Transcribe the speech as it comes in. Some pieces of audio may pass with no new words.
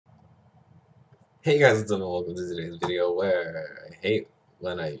Hey guys, what's up and welcome to today's video where I hate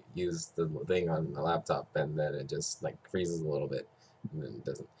when I use the thing on my laptop and then it just like freezes a little bit and then it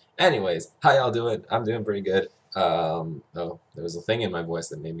doesn't. Anyways, how y'all doing? I'm doing pretty good. Oh, there was a thing in my voice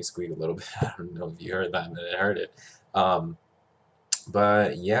that made me squeak a little bit. I don't know if you heard that, and I heard it. Um,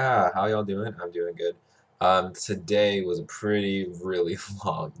 but yeah, how y'all doing? I'm doing good. Today was a really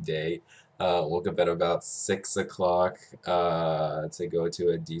long day. Woke up at about 6 o'clock to go to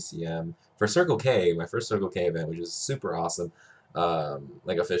a DCM for Circle K, my first Circle K event, which was super awesome.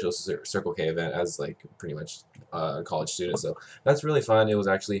 Like official Circle K event as like pretty much a college student. So that's really fun. It was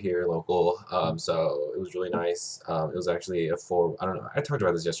actually here local, so it was really nice. It was actually a four. I don't know. I talked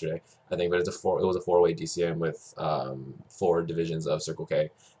about this yesterday, I think, but it's a four. It was a four-way DCM with four divisions of Circle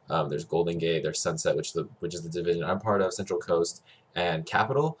K. There's Golden Gate, there's Sunset, which is the division I'm part of, Central Coast, and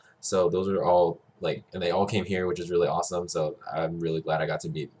Capital. So those are all like, and they all came here, which is really awesome. So I'm really glad I got to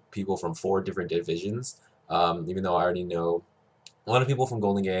meet people from four different divisions. Even though I already know a lot of people from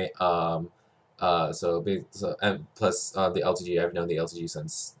Golden Gate. And plus the LTG, I've known the LTG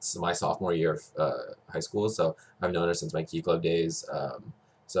since my sophomore year of high school, so I've known her since my Key Club days.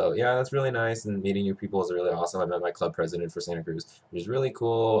 So yeah, that's really nice, and meeting new people is really awesome. I met my club president for Santa Cruz, which is really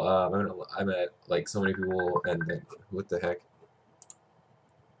cool. I met like so many people, and then, what the heck?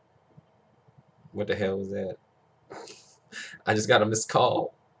 What the hell was that? I just got a missed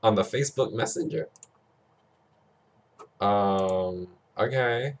call on the Facebook Messenger.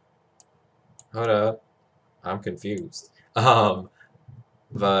 Okay, hold up, I'm confused. But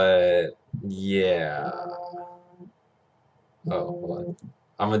yeah. Oh, hold on.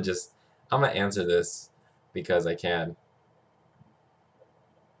 I'm gonna just I'm gonna answer this because I can.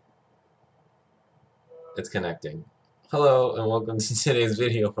 It's connecting. Hello and welcome to today's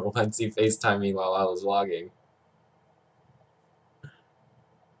video where Wency FaceTime me while I was vlogging.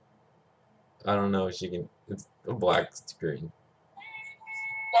 I don't know if she can. It's a black screen.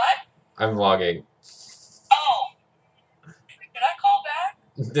 What? I'm vlogging. Oh, did I call back?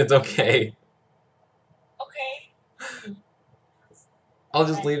 It's okay. Okay. I'll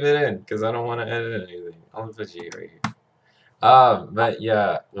just leave it in because I don't want to edit anything. I'll put you right here. But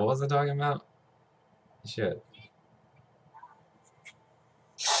yeah, what was I talking about? Shit.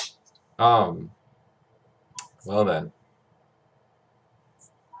 Um, well then,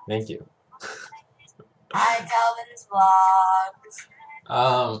 thank you. Hi, Calvin's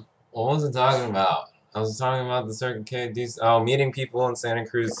vlogs. What was I talking about? I was talking about the Circle K. Oh, meeting people in Santa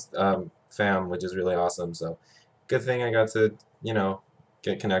Cruz, fam, which is really awesome. So, good thing I got to,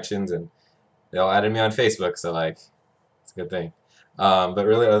 get connections, and they all added me on Facebook. So, like, it's a good thing. But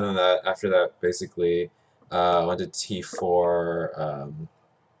really, other than that, after that, basically, I went to T4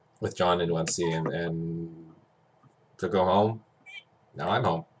 with John and Wency, and to go home. Now I'm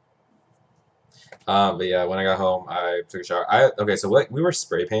home. But yeah, when I got home, I took a shower. Okay, so what we were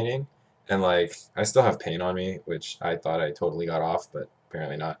spray painting, and like I still have paint on me, which I thought I totally got off, but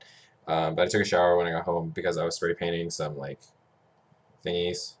apparently not. But I took a shower when I got home because I was spray painting some like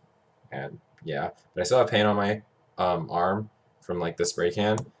thingies, and yeah, but I still have paint on my arm from like the spray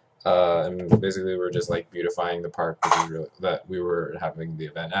can. And basically, we were just like beautifying the park that we were having the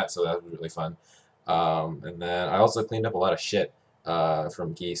event at, so that was really fun. And then I also cleaned up a lot of shit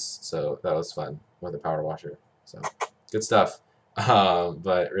from geese, so that was fun with a power washer. So good stuff.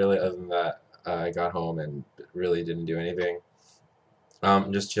 But really, other than that, I got home and really didn't do anything.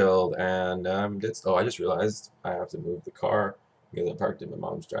 Just chilled and oh, I just realized I have to move the car because I parked in my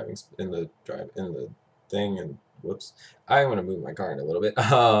mom's driving in the thing, and whoops, I want to move my car in a little bit.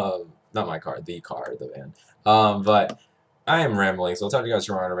 Not my car, the van. But I am rambling, so I'll talk to you guys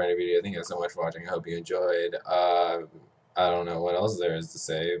tomorrow in a random video. Thank you guys so much for watching. I hope you enjoyed. I don't know what else there is to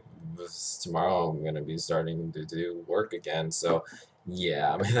say. Tomorrow I'm gonna be starting to do work again, so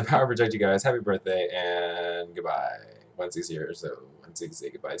yeah, may the power protect you guys. Happy birthday and goodbye. Wency's here, so Wency can say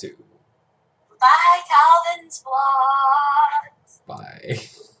goodbye too. Bye, Calvin's vlogs. Bye.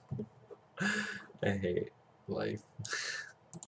 I hate life.